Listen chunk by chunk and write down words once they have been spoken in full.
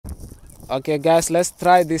Okay guys, let's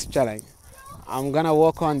try this challenge. I'm gonna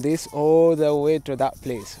walk on this all the way to that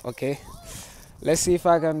place, okay? Let's see if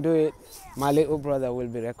I can do it. My little brother will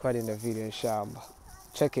be recording the video, inshallah.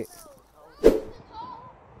 Check it.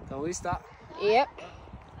 Can we start? Yep.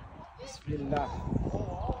 Bismillah.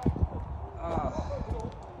 Ah.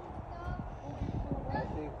 I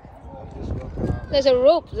think I'll just walk around. There's a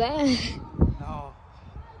rope there. No. I'll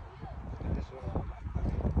just walk around.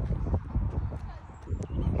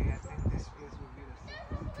 Okay, I think this place will be the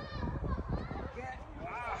same. Okay.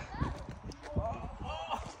 Ah.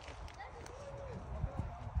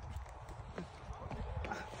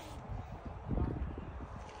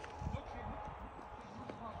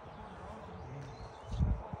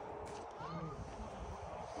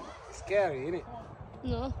 Scary, isn't it?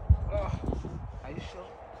 No. Oh, are you sure?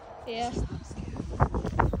 Yeah.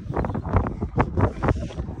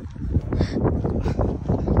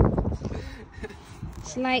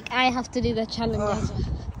 It's like I have to do the challenge as well.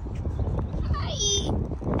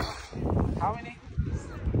 How many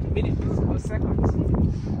minutes or seconds?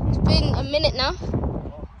 It's been a minute now.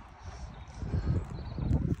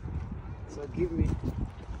 So give me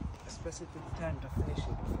a specific time to finish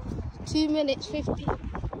it. 2 minutes 50.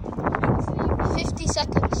 50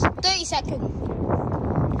 seconds. 30 seconds.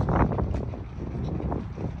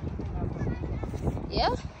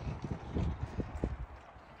 Yeah?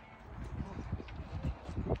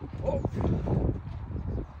 Oh.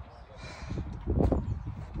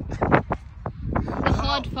 The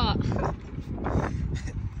hard part.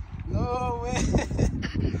 No way.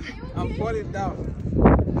 I'm falling down.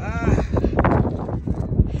 Ah.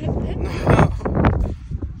 No.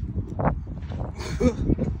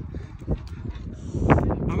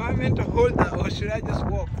 Am I meant to hold that or should I just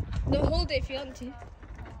walk? No, hold it if you want to.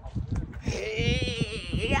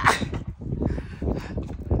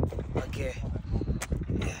 Okay.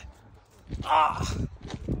 Ah.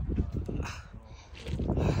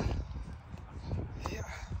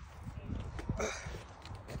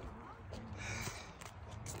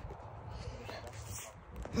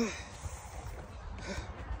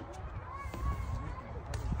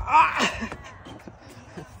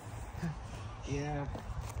 Yeah,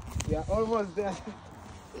 we are almost there.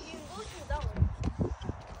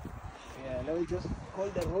 Yeah, let me just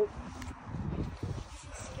hold the rope.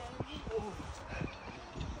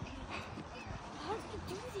 How do you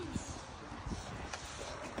do this?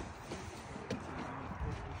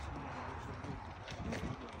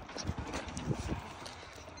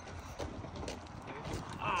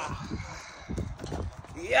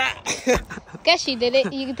 Yeah. Guess you did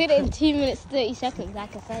it. You did it in 2 minutes 30 seconds,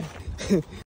 like I said.